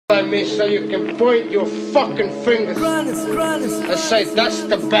I mean, so you can point your fucking fingers and say that's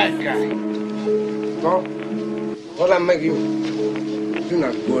the bad guy. No? All I make you, you're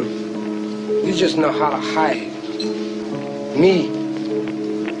not good. You just know how to hide. Me,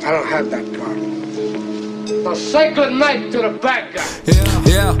 I don't have that problem. So say good night to the bad guy.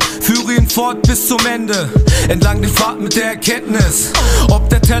 Yeah, führe ihn fort bis zum Ende, entlang den Pfad mit der Erkenntnis, ob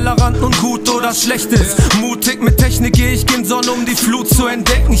der Tellerrand nun gut oder schlecht ist. Mutig mit Technik gehe ich gen Sonne, um die Flut zu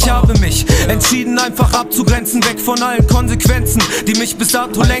entdecken. Ich habe mich entschieden, einfach abzugrenzen, weg von allen Konsequenzen, die mich bis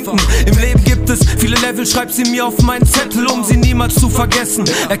dato lenken. Im Leben gibt es viele Level, schreib sie mir auf meinen Zettel, um sie niemals zu vergessen.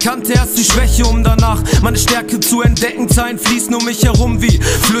 Erkannte erst die Schwäche, um danach meine Stärke zu entdecken. Zeilen fließen um mich herum wie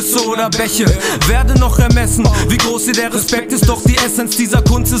Flüsse oder Bäche. Werde noch ermessen, wie groß dir der Respekt ist, doch die Essenz dieser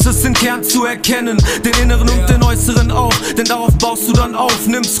Kunst ist es, den Kern zu erkennen, den inneren und den äußeren auch, denn darauf baust du dann auf,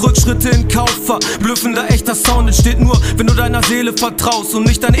 nimmst Rückschritte in Kauf. Verblüffender echter Sound entsteht nur, wenn du deiner Seele vertraust und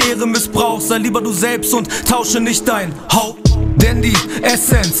nicht deine Ehre missbrauchst. Sei lieber du selbst und tausche nicht dein Haupt. Denn die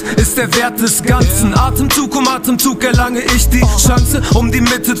Essenz ist der Wert des Ganzen. Atemzug um Atemzug erlange ich die Chance, um die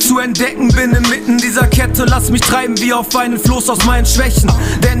Mitte zu entdecken. Bin inmitten dieser Kette, lass mich treiben wie auf einen Floß aus meinen Schwächen.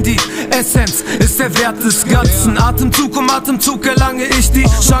 Denn die Essenz ist der Wert des Ganzen. Atemzug um Atemzug erlange ich die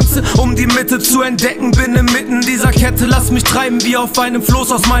Chance, um die Mitte zu entdecken. Bin inmitten dieser Kette, lass mich treiben wie auf einem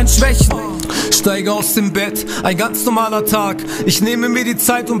Floß aus meinen Schwächen. Steige aus dem Bett, ein ganz normaler Tag. Ich nehme mir die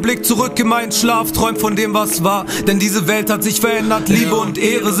Zeit und blick zurück in meinen Schlaf. Träum von dem, was war, denn diese Welt hat sich verändert. Liebe und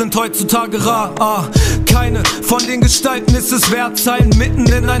Ehre sind heutzutage rar. Keine von den Gestalten ist es wert. Zeilen mitten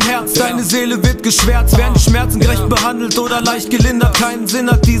in dein Herz, deine Seele wird geschwärzt. Werden die Schmerzen gerecht behandelt oder leicht gelindert? Keinen Sinn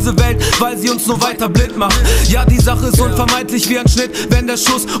hat diese Welt, weil sie uns nur weiter blind macht. Ja, die Sache ist unvermeidlich wie ein Schnitt, wenn der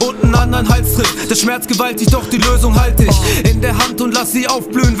Schuss unten an deinen Hals trifft. Der Schmerz gewaltig, doch die Lösung halte ich in der Hand und lass sie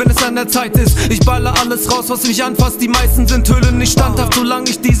aufblühen, wenn es an der Zeit ist. Ich baller alles raus, was mich anfasst. Die meisten sind Hüllen nicht standhaft. Solange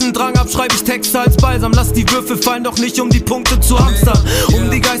ich diesen Drang hab, schreibe ich Texte als Balsam. Lass die Würfel fallen, doch nicht um die Punkte zu hamstern, um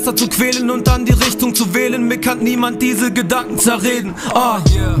die Geister zu quälen und dann die Richtung zu wählen. Mir kann niemand diese Gedanken zerreden.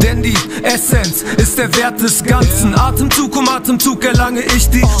 Denn die Essenz ist der Wert des Ganzen. Atemzug um Atemzug erlange ich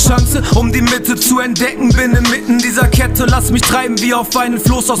die Chance, um die Mitte zu entdecken. Bin inmitten dieser Kette, lass mich treiben wie auf einen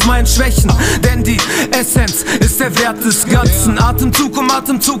Floß aus meinen Schwächen. Denn die Essenz ist der Wert des Ganzen. Atemzug um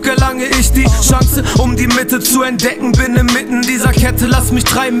Atemzug erlange ich die Chance, um die Mitte zu entdecken. Bin inmitten dieser Kette, lass mich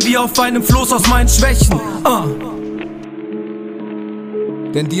treiben wie auf einem Floß aus meinen Schwächen.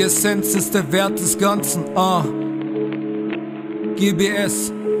 Denn die Essenz ist der Wert des Ganzen.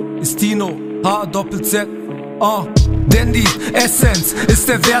 GBS, Istino, H-Doppel-Z. Denn die Essenz ist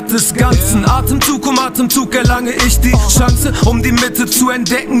der Wert des Ganzen. Atemzug um Atemzug erlange ich die Chance, um die Mitte zu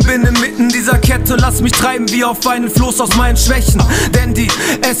entdecken. Bin inmitten dieser Kette, lass mich treiben wie auf einen Floß aus meinen Schwächen. Denn die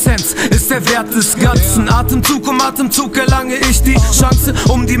Essenz ist der Wert des Ganzen. Atemzug um Atemzug erlange ich die Chance,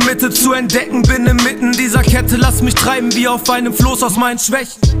 um die Mitte zu entdecken. Bin inmitten dieser Kette, lass mich treiben wie auf einem Floß aus meinen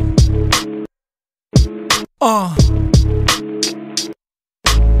Schwächen. Oh.